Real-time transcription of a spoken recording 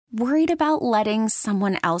Worried about letting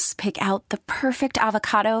someone else pick out the perfect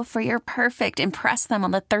avocado for your perfect impress them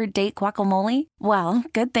on the third date guacamole? Well,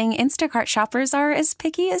 good thing Instacart shoppers are as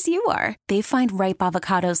picky as you are. They find ripe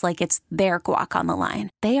avocados like it's their guac on the line.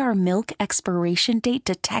 They are milk expiration date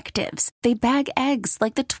detectives. They bag eggs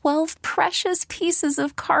like the 12 precious pieces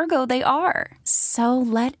of cargo they are. So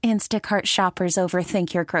let Instacart shoppers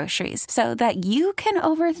overthink your groceries so that you can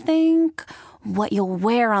overthink what you'll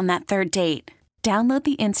wear on that third date. Download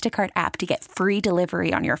the Instacart app to get free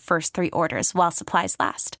delivery on your first 3 orders while supplies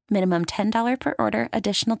last. Minimum $10 per order.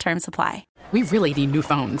 Additional terms apply. We really need new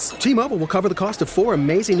phones. T-Mobile will cover the cost of 4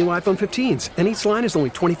 amazing new iPhone 15s, and each line is only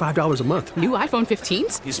 $25 a month. New iPhone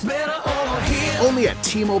 15s? It's better over here. Only at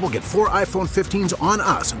T-Mobile, get 4 iPhone 15s on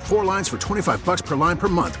us and 4 lines for $25 per line per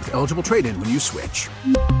month with eligible trade-in when you switch.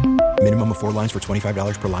 Minimum of 4 lines for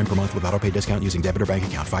 $25 per line per month with autopay discount using debit or bank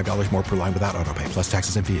account. $5 more per line without autopay, plus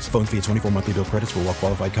taxes and fees. Phone fee at 24 monthly bill credits for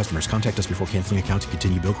well-qualified customers. Contact us before canceling account to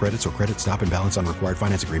continue bill credits or credit stop and balance on required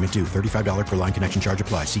finance agreement due. $35 per line connection charge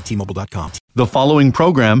applies. See T-Mobile.com. The following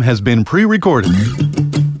program has been pre-recorded.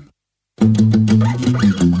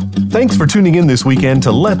 Thanks for tuning in this weekend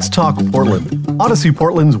to Let's Talk Portland, Odyssey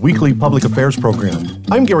Portland's weekly public affairs program.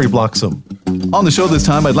 I'm Gary Bloxam. On the show this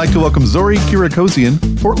time, I'd like to welcome Zori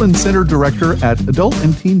Kirakosian, Portland Center Director at Adult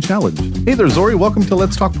and Teen Challenge. Hey there, Zori. Welcome to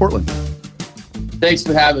Let's Talk Portland. Thanks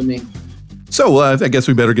for having me. So I guess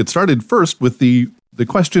we better get started first with the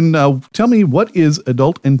question. Tell me, what is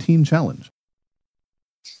Adult and Teen Challenge?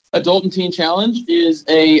 Adult and Teen Challenge is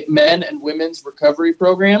a men and women's recovery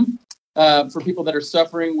program for people that are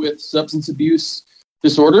suffering with substance abuse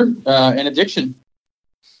disorder and addiction.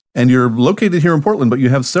 And you're located here in Portland, but you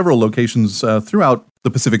have several locations throughout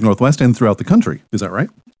the Pacific Northwest and throughout the country. Is that right?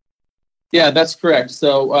 Yeah, that's correct.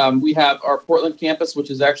 So we have our Portland campus,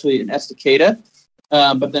 which is actually in Estacada.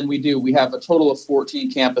 But then we have a total of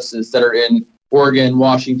 14 campuses that are in Oregon,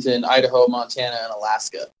 Washington, Idaho, Montana, and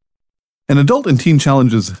Alaska. An Adult and Teen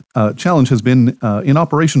Challenge has been in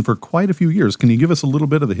operation for quite a few years. Can you give us a little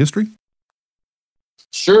bit of the history?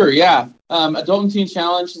 Sure, yeah. Adult and Teen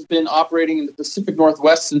Challenge has been operating in the Pacific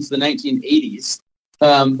Northwest since the 1980s.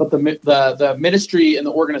 But the ministry and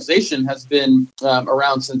the organization has been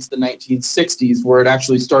around since the 1960s, where it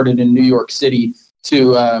actually started in New York City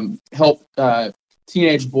to help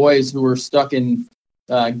teenage boys who were stuck in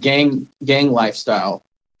gang lifestyle.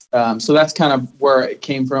 So that's kind of where it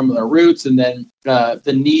came from, the roots, and then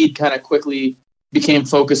the need kind of quickly became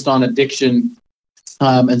focused on addiction.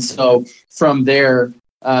 And so from there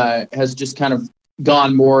has just kind of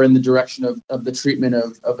gone more in the direction of the treatment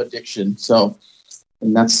of addiction. So,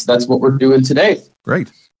 and that's what we're doing today.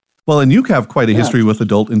 Great. Well, and you have quite a history with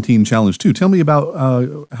Adult and Teen Challenge too. Tell me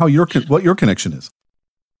about what your connection is.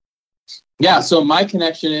 Yeah, so my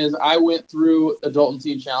connection is I went through Adult and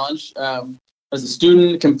Teen Challenge as a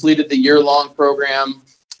student, completed the year-long program,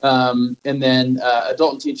 and then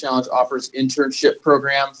Adult and Teen Challenge offers internship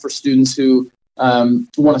program for students who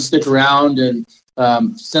want to stick around and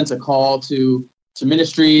sense a call to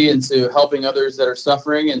ministry and to helping others that are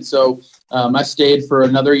suffering. And so I stayed for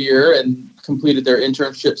another year and completed their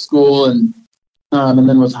internship school and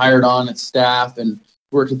then was hired on as staff and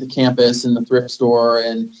worked at the campus and the thrift store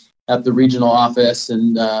and at the regional office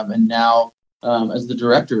and now as the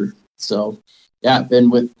director. So yeah, I've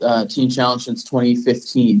been with Teen Challenge since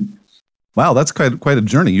 2015. Wow, that's quite a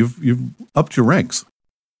journey. You've upped your ranks.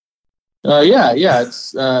 Yeah.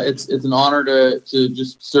 It's an honor to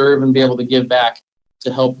just serve and be able to give back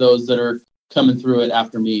to help those that are coming through it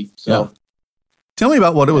after me. So, yeah. Tell me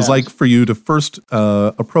about what it was like for you to first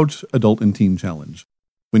approach Adult and Teen Challenge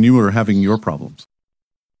when you were having your problems.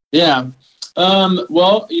 Yeah.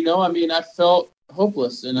 Well, I felt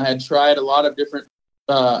hopeless, and I had tried a lot of different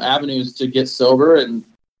avenues to get sober, and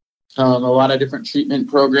a lot of different treatment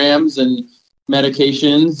programs and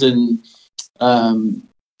medications and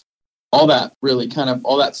all that, really kind of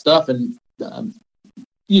all that stuff. And,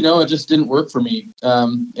 it just didn't work for me.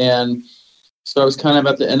 And so I was kind of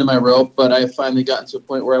at the end of my rope, but I finally got to a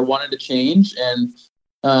point where I wanted to change. And,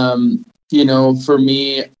 for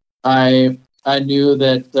me, I knew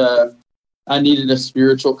that I needed a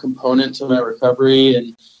spiritual component to my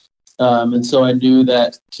recovery. And so I knew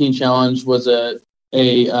that Teen Challenge was a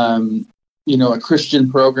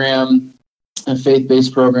Christian program, a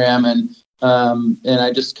faith-based program. And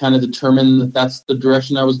I just kind of determined that that's the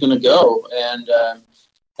direction I was going to go, and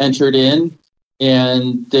entered in,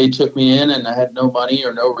 and they took me in, and I had no money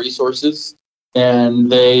or no resources,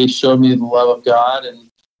 and they showed me the love of God and,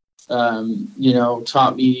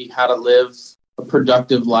 taught me how to live a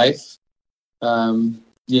productive life,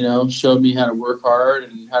 showed me how to work hard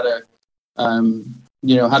and how to,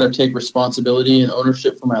 how to take responsibility and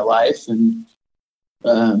ownership for my life. And,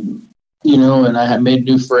 and I had made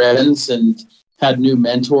new friends and had new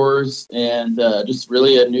mentors and just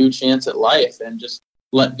really a new chance at life, and just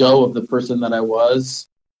let go of the person that I was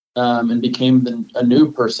and became a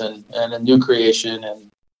new person and a new creation.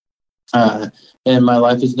 And my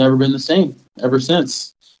life has never been the same ever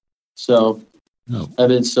since. So I've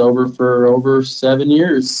been sober for over 7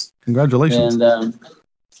 years. Congratulations. And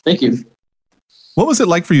thank you. What was it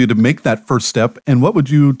like for you to make that first step? And what would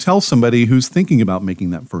you tell somebody who's thinking about making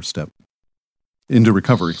that first step into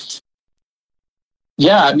recovery?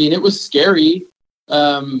 Yeah, I mean, it was scary.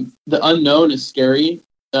 The unknown is scary.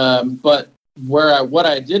 But what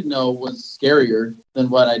I did know was scarier than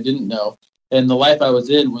what I didn't know. And the life I was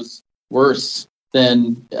in was worse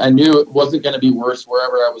than I knew. It wasn't going to be worse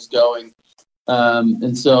wherever I was going.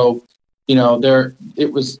 And so,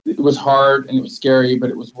 it was hard and it was scary, but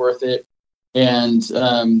it was worth it. And,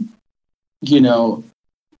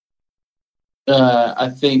 I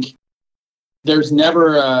think there's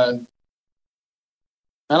never, I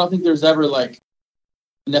don't think there's ever like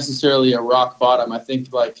necessarily a rock bottom. I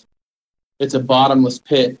think like it's a bottomless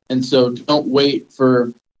pit. And so don't wait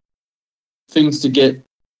for things to get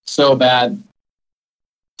so bad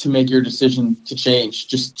to make your decision to change.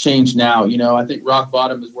 Just change now. I think rock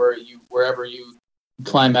bottom is wherever you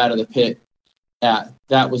climb out of the pit at.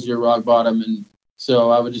 That was your rock bottom. And so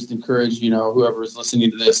I would just encourage, whoever is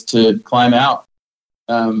listening to this to climb out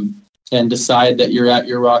and decide that you're at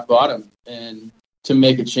your rock bottom and to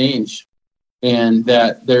make a change, and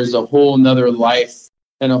that there's a whole nother life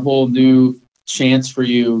and a whole new chance for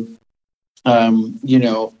you,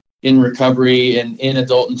 in recovery and in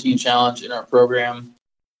Adult and Teen Challenge in our program.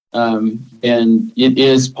 And it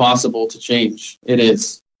is possible to change. It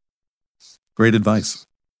is. Great advice.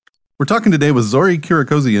 We're talking today with Zori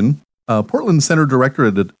Kirakosian, Portland Center Director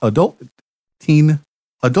at Adult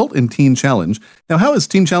and Teen Challenge. Now, how is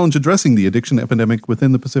Teen Challenge addressing the addiction epidemic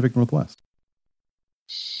within the Pacific Northwest?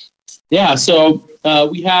 Yeah, so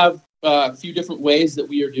we have a few different ways that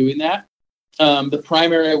we are doing that. The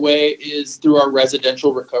primary way is through our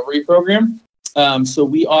residential recovery program. So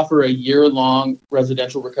we offer a year-long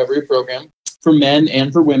residential recovery program for men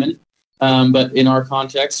and for women. But in our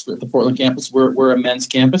context, at the Portland campus, we're a men's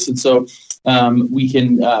campus, and so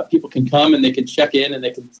people can come and they can check in and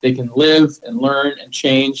they can live and learn and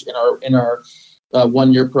change in our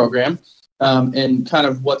 1 year program. And kind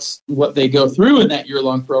of what they go through in that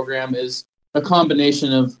year-long program is a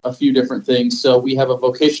combination of a few different things. So we have a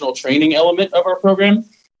vocational training element of our program.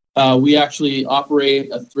 We actually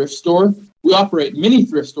operate a thrift store. We operate many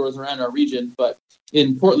thrift stores around our region, but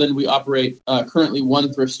in Portland, we operate currently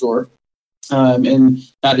one thrift store. And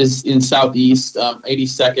that is in Southeast,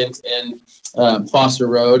 82nd and Foster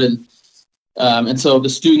Road. And so the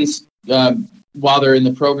students, while they're in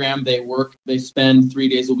the program, they spend 3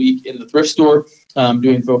 days a week in the thrift store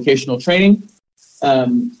doing vocational training.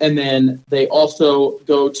 And then they also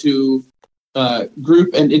go to group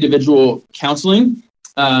and individual counseling,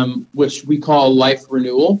 which we call Life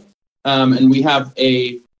Renewal. And we have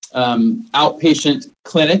a outpatient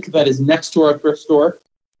clinic that is next to our thrift store.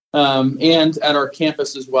 And at our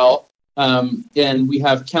campus as well. And we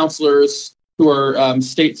have counselors who are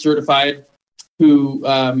state certified, who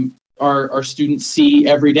our students see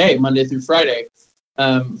every day, Monday through Friday,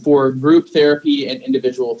 for group therapy and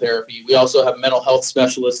individual therapy. We also have mental health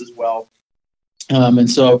specialists as well. And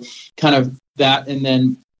so kind of that. And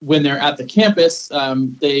then when they're at the campus,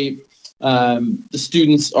 the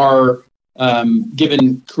students are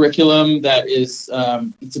given curriculum that is,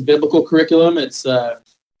 it's a biblical curriculum.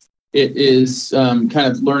 It is kind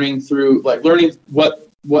of learning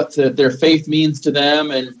what their faith means to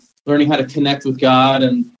them, and learning how to connect with God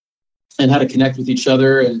and how to connect with each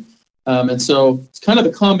other. And so it's kind of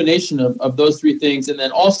a combination of those three things. And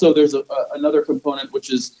then also there's another component, which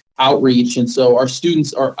is outreach. And so our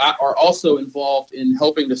students are also involved in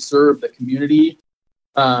helping to serve the community.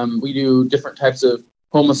 We do different types of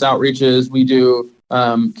homeless outreaches. We do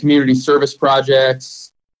community service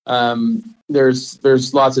projects.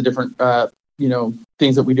 There's lots of different,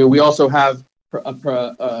 things that we do. We also have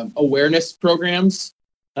awareness programs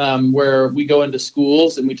where we go into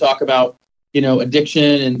schools and we talk about,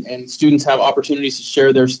 addiction, and students have opportunities to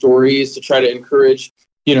share their stories to try to encourage,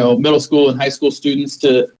 middle school and high school students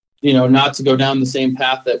to, not to go down the same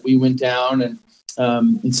path that we went down.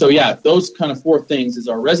 And so, yeah, those kind of four things is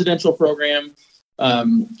our residential program,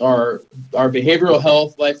 our behavioral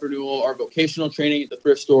health, Life Renewal, our vocational training at the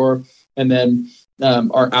thrift store, and then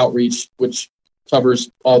our outreach, which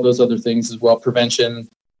covers all those other things as well: prevention,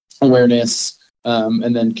 awareness,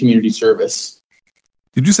 and then community service.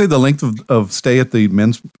 Did you say the length of stay at the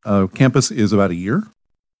men's campus is about a year?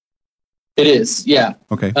 It is, yeah.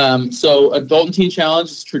 Okay. So Adult and Teen Challenge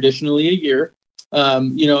is traditionally a year,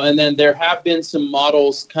 and then there have been some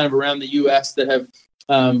models kind of around the U.S. that have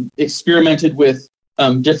experimented with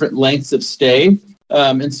different lengths of stay.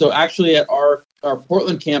 And so actually at our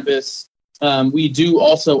Portland campus, we do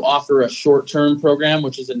also offer a short-term program,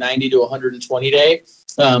 which is a 90 to 120 day,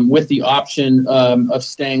 with the option of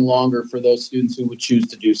staying longer for those students who would choose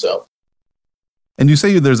to do so. And you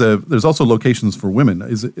say there's also locations for women.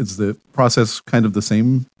 Is the process kind of the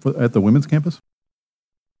same at the women's campus?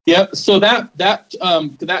 Yeah. So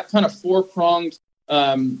that kind of four-pronged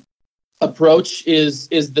approach is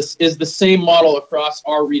the same model across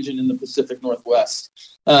our region in the Pacific Northwest.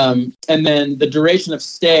 And then the duration of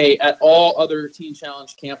stay at all other Teen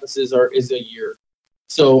Challenge campuses is a year.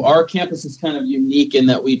 So our campus is kind of unique in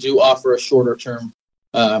that we do offer a shorter term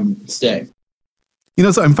stay.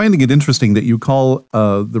 So I'm finding it interesting that you call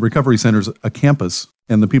the recovery centers a campus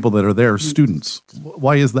and the people that are there students.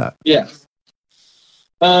 Why is that? Yeah.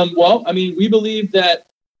 Well, I mean, we believe that,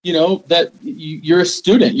 that you're a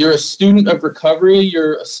student. You're a student of recovery.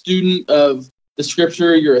 You're a student of the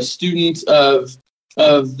scripture. You're a student of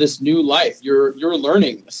this new life. You're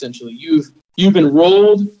learning, essentially. You've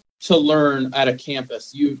enrolled to learn at a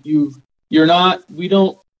campus. We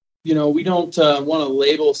don't want to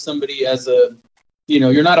label somebody as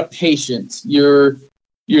you're not a patient. You're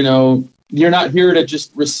not here to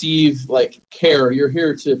just receive care. You're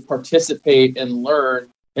here to participate and learn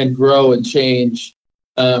and grow and change.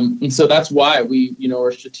 And so that's why we,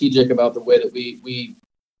 are strategic about the way that we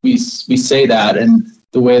say that, and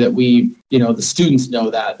the way that we, the students know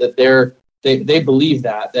that they believe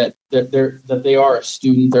that they are a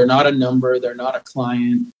student. They're not a number. They're not a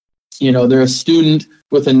client. They're a student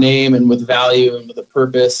with a name and with value and with a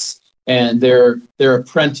purpose. And they're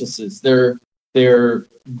apprentices. They're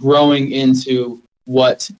growing into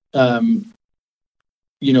what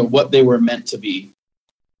what they were meant to be.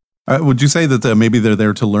 Would you say that maybe they're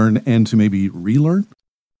there to learn and to maybe relearn?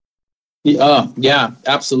 Yeah,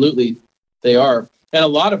 absolutely, they are. And a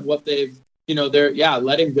lot of what they've they're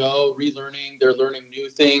letting go, relearning. They're learning new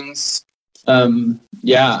things.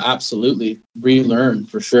 Absolutely, relearn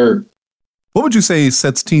for sure. What would you say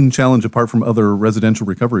sets Teen Challenge apart from other residential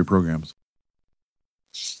recovery programs?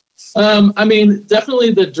 I mean,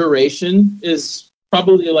 definitely the duration is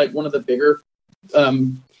probably one of the bigger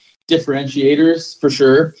differentiators for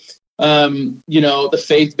sure. The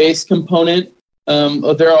faith-based component.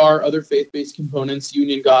 There are other faith-based components,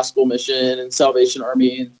 Union Gospel Mission and Salvation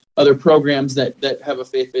Army and other programs that have a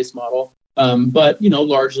faith-based model. But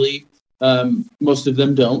largely, most of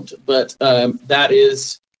them don't. But that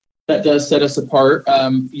does set us apart.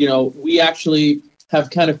 We actually have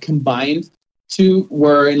kind of combined two,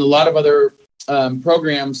 where in a lot of other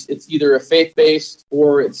programs, it's either a faith-based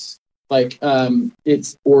or it's kind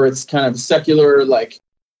of secular,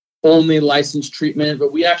 only licensed treatment.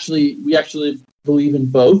 But we actually believe in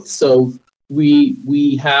both. So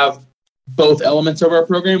we have both elements of our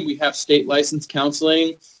program. We have state licensed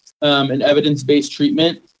counseling and evidence-based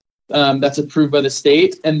treatment that's approved by the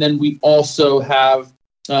state, and then we also have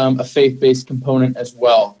a faith-based component as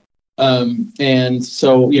well. And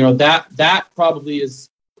so, that probably is,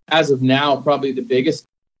 as of now, probably the biggest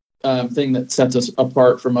thing that sets us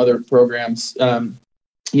apart from other programs.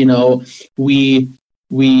 We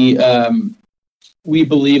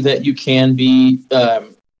believe that you can be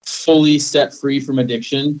fully set free from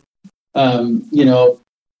addiction. That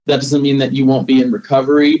doesn't mean that you won't be in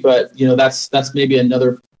recovery, but, that's maybe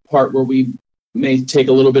another part where we may take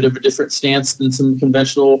a little bit of a different stance than some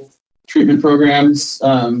conventional treatment programs.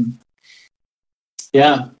 I'd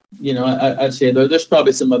say there's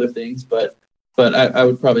probably some other things, but I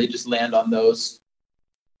would probably just land on those.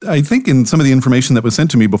 I think in some of the information that was sent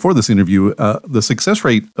to me before this interview, the success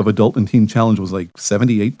rate of Adult and Teen Challenge was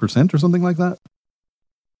 78% or something like that.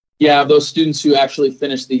 Yeah, those students who actually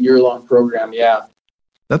finished the year-long program. Yeah,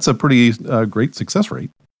 that's a pretty great success rate.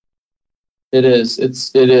 It is.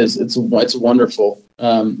 It's wonderful.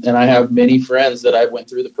 And I have many friends that I went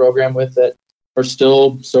through the program with that are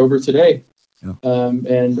still sober today,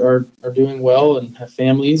 and are doing well and have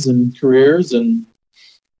families and careers. And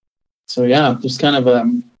so, just kind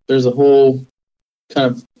of there's a whole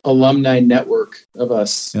kind of alumni network of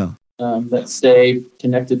us that stay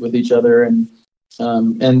connected with each other, and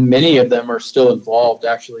many of them are still involved,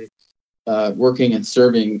 actually, working and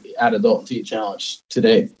serving at Adult and Teen Challenge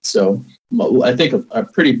today. So I think a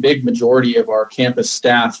pretty big majority of our campus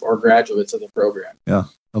staff are graduates of the program. Yeah.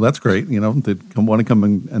 Well, that's great. They want to come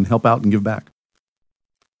and help out and give back.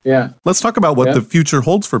 Yeah. Let's talk about what the future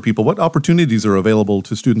holds for people. What opportunities are available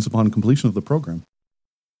to students upon completion of the program?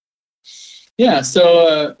 Yeah.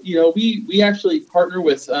 So, we actually partner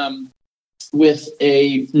with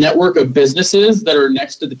a network of businesses that are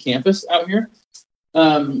next to the campus out here.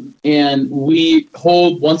 And we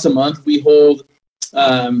hold once a month, we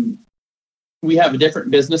have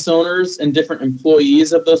different business owners and different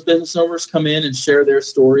employees of those business owners come in and share their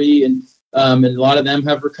story. And a lot of them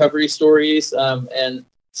have recovery stories. And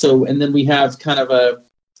then we have kind of a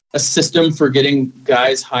system for getting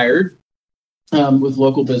guys hired with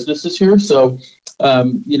local businesses here. So,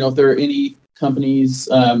 if there are any companies,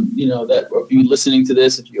 that will be listening to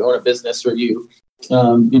this, if you own a business or you,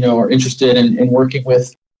 are interested in working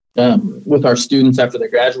with our students after they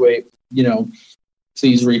graduate,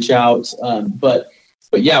 please reach out. But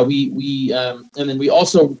yeah, we and then we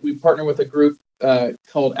partner with a group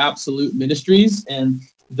called Absolute Ministries, and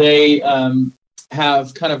they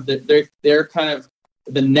have kind of they're kind of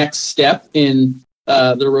the next step in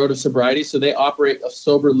the road of sobriety. So they operate a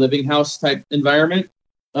sober living house type environment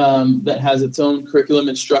that has its own curriculum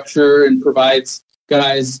and structure and provides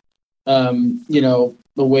guys, the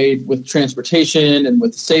way with transportation and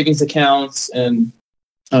with savings accounts and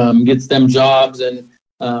gets them jobs and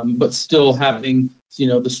but still having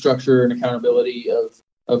the structure and accountability of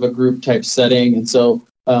a group type setting. And so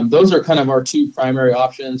those are kind of our two primary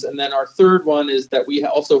options. And then our third one is that we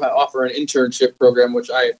also offer an internship program, which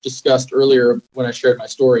I discussed earlier when I shared my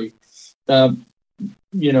story. There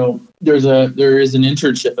is an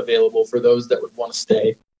internship available for those that would want to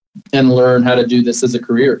stay and learn how to do this as a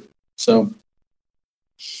career. So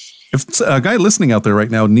if a guy listening out there right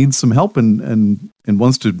now needs some help and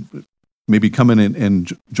wants to maybe come in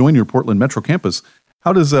and join your Portland Metro campus,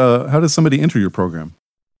 how does somebody enter your program?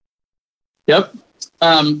 Yep.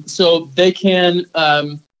 So they can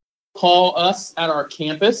call us at our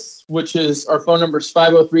campus, which is our phone number is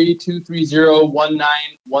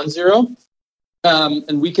 503-230-1910.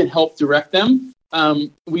 And we can help direct them.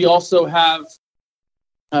 We also have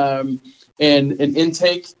an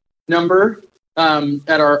intake number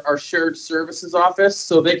at our shared services office.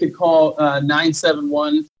 So they could call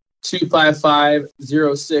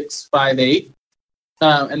 971-255-0658.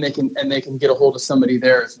 And they can get a hold of somebody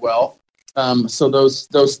there as well. So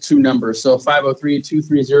those two numbers. So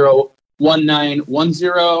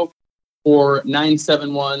 503-230-1910 or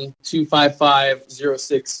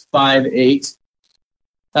 971-255-0658.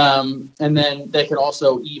 And then they can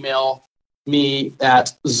also email me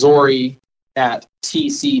at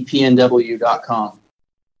zori@tcpnw.com.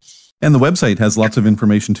 And the website has lots of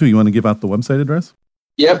information too. You want to give out the website address?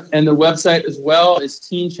 Yep. And the website as well is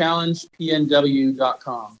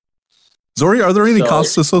teenchallengepnw.com. Zori, are there any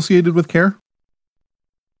costs associated with care?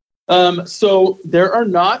 So there are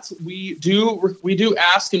not. We do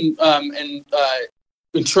ask and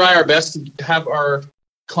try our best to have our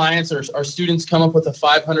clients or our students come up with a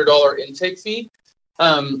 $500 intake fee.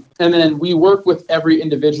 And then we work with every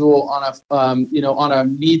individual on a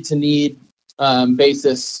need to need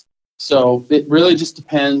basis. So it really just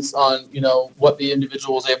depends on, what the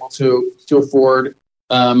individual is able to afford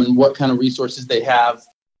and what kind of resources they have.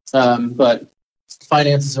 But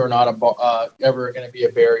finances are not ever going to be a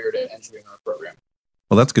barrier to entering our program.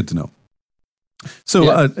 Well, that's good to know.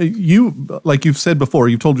 So you, like you've said before,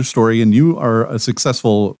 you've told your story and you are a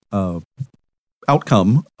successful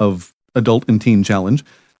outcome of Adult and Teen Challenge.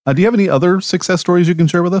 Do you have any other success stories you can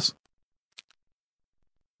share with us?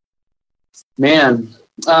 Man.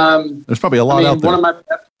 There's probably a lot out there.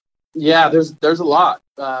 There's a lot.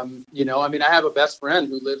 I have a best friend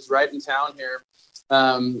who lives right in town here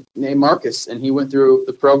named Marcus, and he went through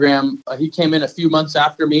the program. He came in a few months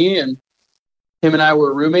after me, and him and I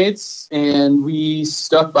were roommates, and we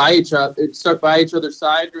stuck by each other's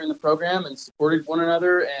side during the program and supported one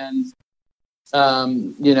another. And,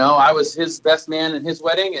 I was his best man in his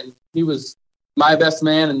wedding, and he was my best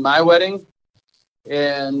man in my wedding.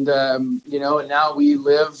 And, and now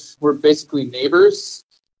we're basically neighbors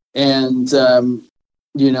and,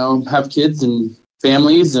 have kids and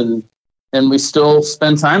families and we still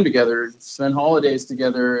spend time together, spend holidays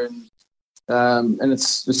together. And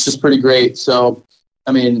it's just pretty great. So,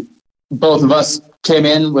 both of us came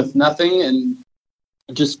in with nothing and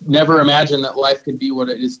just never imagined that life could be what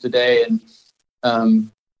it is today. And,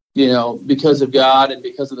 because of God and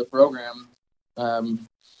because of the program,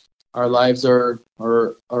 our lives are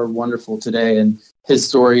wonderful today, and his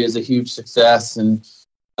story is a huge success. And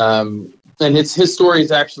his story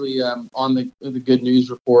is actually on the Good News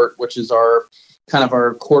Report, which is our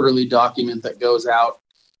quarterly document that goes out.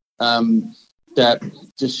 that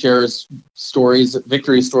just shares stories,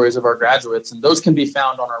 victory stories of our graduates, and those can be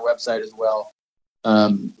found on our website as well.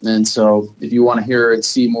 And so if you want to hear and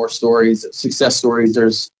see more stories, success stories,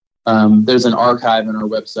 there's an archive on our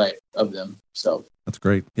website of them. So that's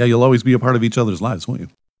great. Yeah, you'll always be a part of each other's lives, won't you?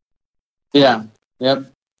 Yeah. Yep.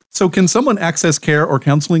 So can someone access care or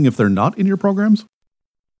counseling if they're not in your programs?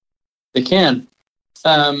 They can.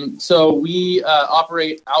 So we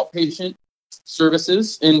operate outpatient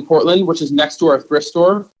services in Portland, which is next to our thrift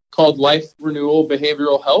store, called Life Renewal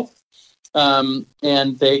Behavioral Health.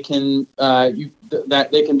 And they can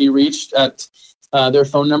they can be reached at their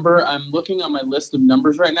phone number. I'm looking on my list of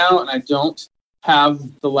numbers right now, and I don't have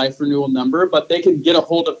the Life Renewal number, but they can get a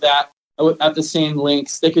hold of that at the same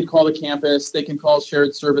links. They could call the campus, they can call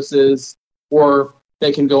shared services, or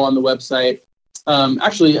they can go on the website.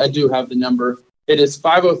 Actually, I do have the number. It is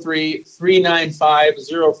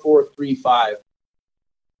 503-395-0435.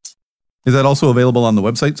 Is that also available on the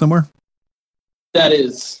website somewhere? That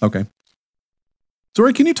is. Okay.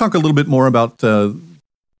 Zori, can you talk a little bit more about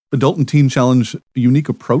Adult and Teen Challenge unique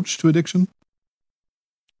approach to addiction?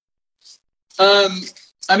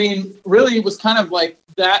 I mean, really, it was kind of like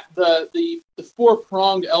that. The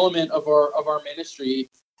four-pronged element of our ministry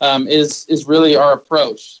is really our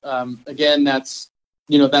approach. Again, that's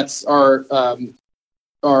our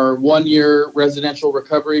 1-year residential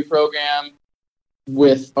recovery program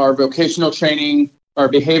with our vocational training, our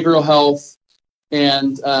behavioral health,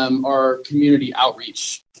 and our community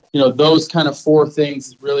outreach. Those kind of four things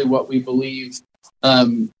is really what we believe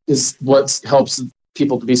is what helps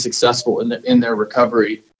people to be successful in their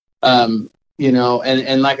recovery. And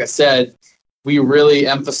like I said, we really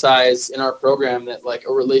emphasize in our program that like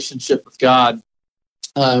a relationship with God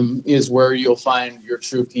is where you'll find your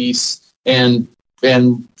true peace and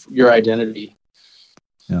your identity.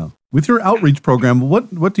 Yeah. With your outreach program,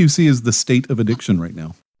 what do you see as the state of addiction right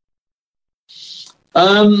now?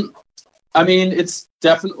 I mean, it's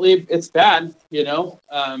bad,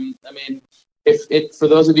 I mean, if for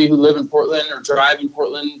those of you who live in Portland or drive in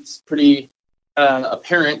Portland, it's pretty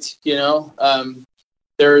apparent,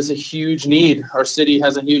 there is a huge need. Our city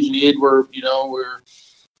has a huge need. Our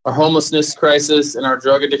homelessness crisis and our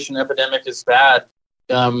drug addiction epidemic is bad.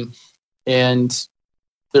 And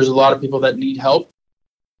there's a lot of people that need help.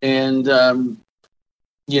 And, and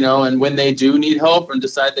when they do need help and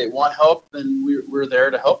decide they want help, then we're there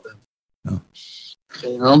to help them. Oh.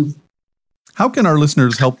 How can our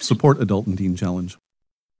listeners help support Adult and Teen Challenge?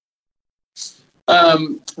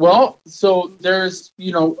 Well, so there's,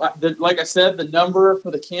 like I said, the number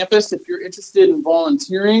for the campus, if you're interested in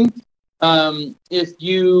volunteering, if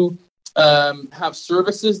you have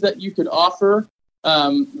services that you could offer,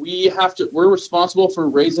 we're responsible for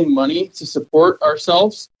raising money to support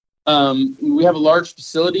ourselves. We have a large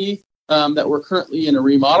facility that we're currently in a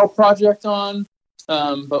remodel project on,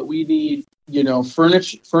 but we need,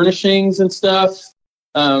 furnishings and stuff.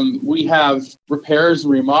 We have repairs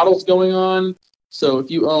and remodels going on. So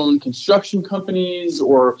if you own construction companies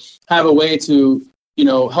or have a way to,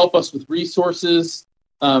 help us with resources,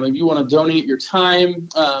 if you want to donate your time,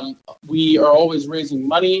 we are always raising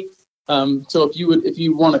money. So if you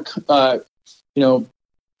want to,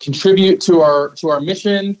 contribute to our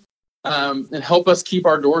mission and help us keep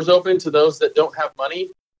our doors open to those that don't have money,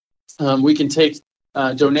 we can take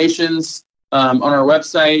donations on our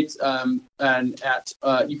website, and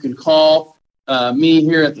you can call me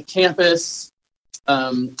here at the campus.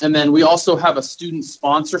 And then we also have a student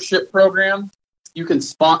sponsorship program. You can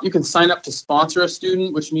sign up to sponsor a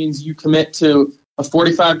student, which means you commit to a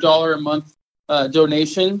 $45 a month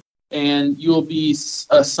donation, and you will be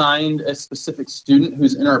assigned a specific student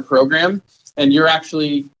who's in our program, and you're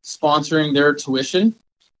actually sponsoring their tuition.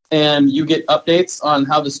 And you get updates on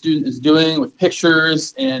how the student is doing with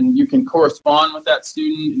pictures, and you can correspond with that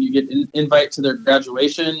student, and you get an invite to their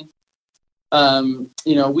graduation.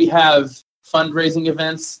 We have fundraising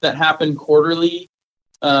events that happen quarterly.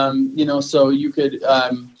 So you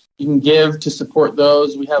can give to support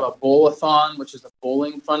those. We have a bowl-a-thon, which is a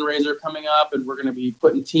bowling fundraiser coming up, and we're going to be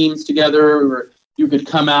putting teams together where you could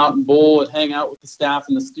come out and bowl and hang out with the staff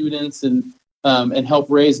and the students and help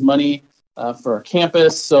raise money for our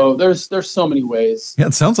campus. So there's so many ways. Yeah,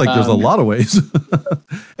 it sounds like there's a lot of ways.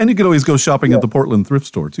 And you can always go shopping at the Portland thrift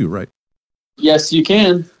store too, right? Yes, you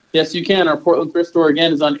can. Our Portland thrift store,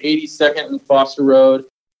 again, is on 82nd and Foster Road,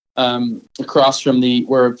 across from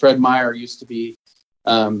where Fred Meyer used to be.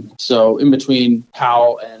 So in between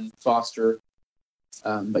Powell and Foster.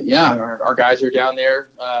 But yeah, our guys are down there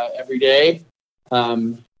every day,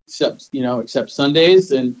 except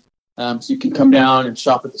Sundays. And so you can come down and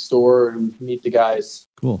shop at the store and meet the guys.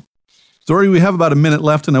 Cool. Zori, we have about a minute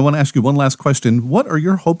left, and I want to ask you one last question. What are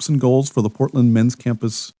your hopes and goals for the Portland Men's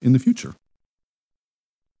Campus in the future?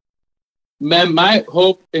 Man, my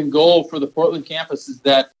hope and goal for the Portland campus is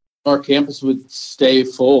that our campus would stay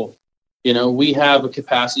full. You know, we have a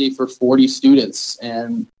capacity for 40 students,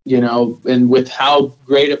 and, you know, and with how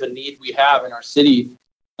great of a need we have in our city,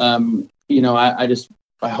 you know, I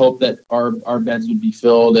hope that our beds would be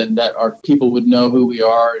filled and that our people would know who we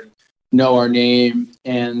are and know our name,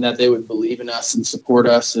 and that they would believe in us and support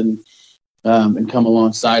us and come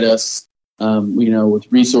alongside us, you know,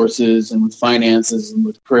 with resources and with finances and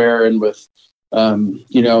with prayer and with,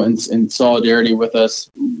 you know, in solidarity with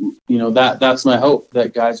us. You know, that's my hope,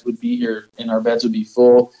 that guys would be here and our beds would be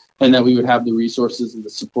full, and that we would have the resources and the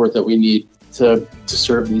support that we need to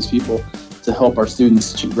serve these people, to help our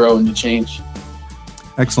students to grow and to change.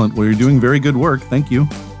 Excellent. Well, you're doing very good work. Thank you.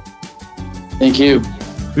 Thank you.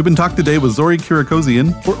 We've been talking today with Zori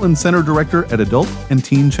Kirakosian, Portland Center Director at Adult and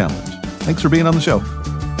Teen Challenge. Thanks for being on the show.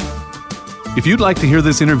 If you'd like to hear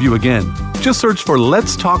this interview again, just search for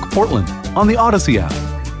Let's Talk Portland on the Odyssey app.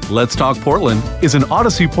 Let's Talk Portland is an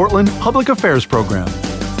Odyssey Portland public affairs program.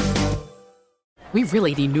 We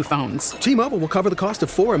really need new phones. T-Mobile will cover the cost of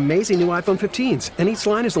 4 amazing new iPhone 15s, and each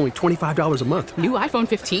line is only $25 a month. New iPhone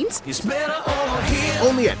 15s? It's better over here.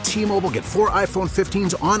 Only at T-Mobile, get 4 iPhone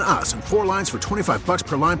 15s on us and 4 lines for $25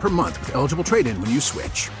 per line per month with eligible trade-in when you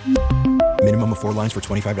switch. Minimum of 4 lines for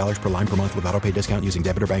 $25 per line per month with autopay discount using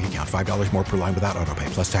debit or bank account. $5 more per line without autopay,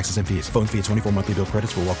 plus taxes and fees. Phone fee at 24 monthly bill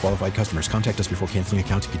credits for well-qualified customers. Contact us before canceling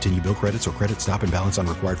account to continue bill credits or credit stop and balance on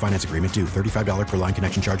required finance agreement due. $35 per line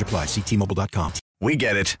connection charge applies. See T-Mobile.com. We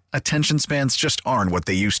get it. Attention spans just aren't what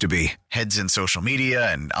they used to be. Heads in social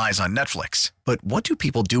media and eyes on Netflix. But what do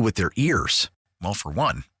people do with their ears? Well, for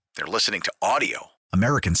one, they're listening to audio.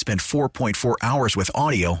 Americans spend 4.4 hours with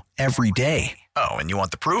audio every day. Oh, and you want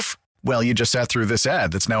the proof? Well, you just sat through this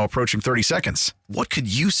ad that's now approaching 30 seconds. What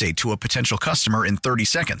could you say to a potential customer in 30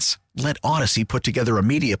 seconds? Let Odyssey put together a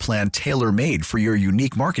media plan tailor-made for your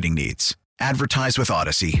unique marketing needs. Advertise with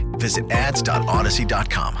Odyssey. Visit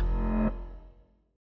ads.odyssey.com.